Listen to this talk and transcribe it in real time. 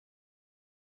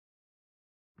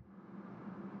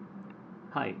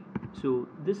Hi, so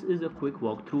this is a quick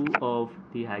walkthrough of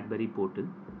the Hackberry portal.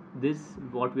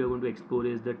 What we are going to explore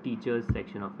is the teachers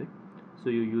section of it. So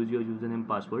you use your username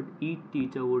password. Each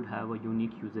teacher would have a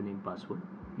unique username password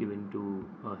given to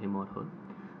him or her.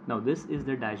 Now this is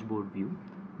the dashboard view.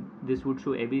 This would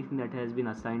show everything that has been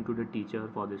assigned to the teacher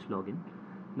for this login.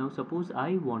 Now suppose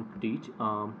I want to teach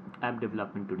app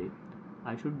development today.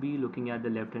 I should be looking at the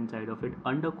left hand side of it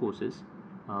under courses.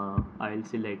 I'll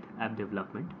select app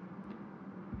development.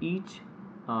 Each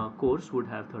course would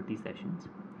have 30 sessions.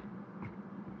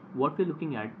 What we're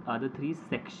looking at are the three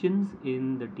sections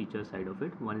in the teacher side of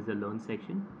it. One is the learn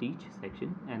section, teach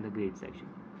section, and the grade section.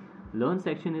 Learn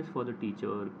section is for the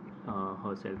teacher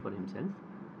herself or himself,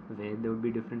 where there would be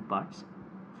different parts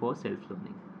for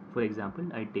self-learning. For example,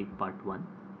 I take part 1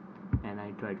 and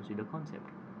I try to see the concept.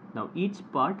 Now each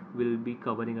part will be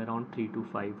covering around 3 to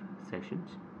 5 sessions.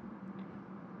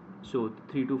 So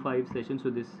 3 to 5 sessions,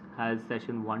 so this has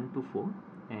session 1 to 4,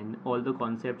 and all the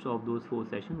concepts of those 4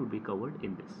 sessions would be covered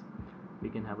in this. We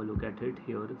can have a look at it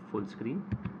here full screen,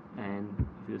 and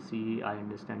if you see, I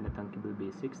understand the Thunkable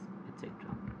basics, etc.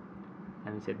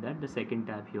 Having said that, the second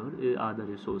tab here are the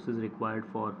resources required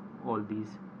for all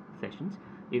these sessions.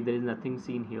 If there is nothing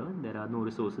seen here, there are no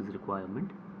resources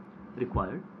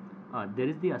required. There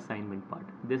is the assignment part.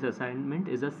 This assignment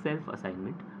is a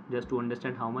self-assignment, just to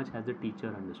understand how much has the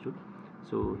teacher understood.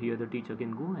 So here the teacher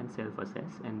can go and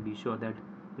self-assess and be sure that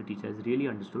the teacher has really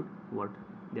understood what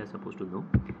they are supposed to know.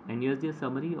 And here's the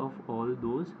summary of all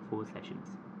those 4 sessions.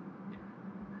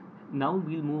 Now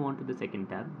we'll move on to the second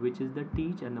tab, which is the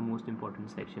teach and the most important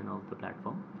section of the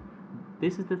platform.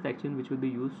 This is the section which will be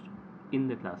used in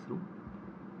the classroom.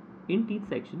 In teach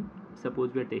section,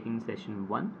 suppose we are taking session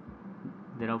 1.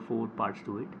 There are 4 parts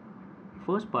to it.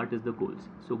 First part is the goals.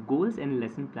 So goals and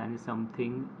lesson plan is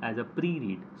something as a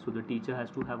pre-read. So the teacher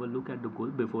has to have a look at the goal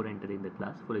before entering the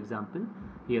class. For example,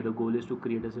 here the goal is to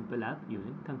create a simple app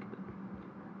using Thunkable.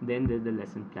 Then there's the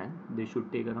lesson plan. This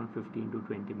should take around 15 to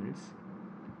 20 minutes.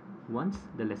 Once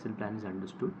the lesson plan is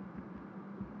understood,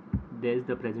 there's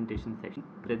the presentation section.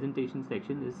 Presentation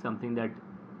section is something that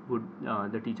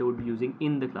the teacher would be using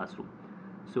in the classroom.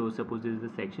 So suppose this is the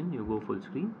section, you go full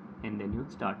screen and then you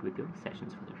start with your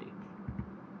sessions for the day.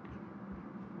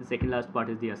 The second last part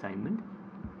is the assignment.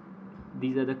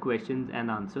 These are the questions and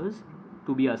answers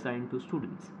to be assigned to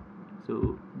students.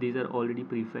 So these are already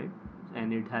pre-fed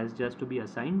and it has just to be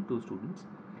assigned to students.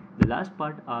 The last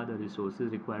part are the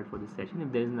resources required for this session.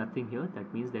 If there is nothing here,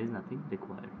 that means there is nothing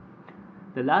required.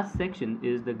 The last section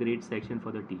is the grade section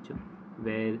for the teacher,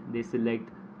 where they select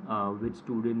which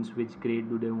students, which grade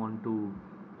do they want to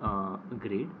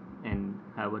grade and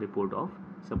have a report of.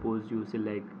 Suppose you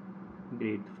select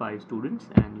grade 5 students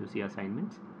and you see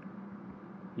assignments.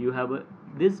 You have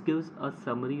this gives a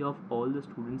summary of all the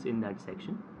students in that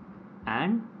section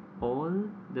and all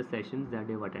the sessions that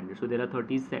they've attended. So there are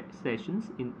 30 sessions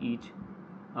in each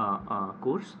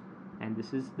course, and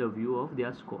this is the view of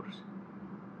their scores.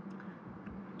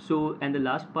 So, and the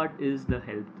last part is the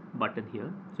help button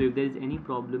here. So if there is any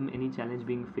problem, any challenge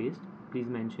being faced, please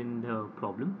mention the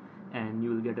problem and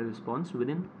you will get a response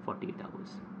within 48 hours.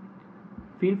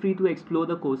 Feel free to explore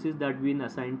the courses that have been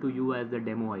assigned to you as the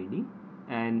demo ID,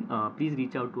 and please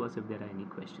reach out to us if there are any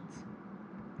questions.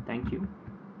 Thank you.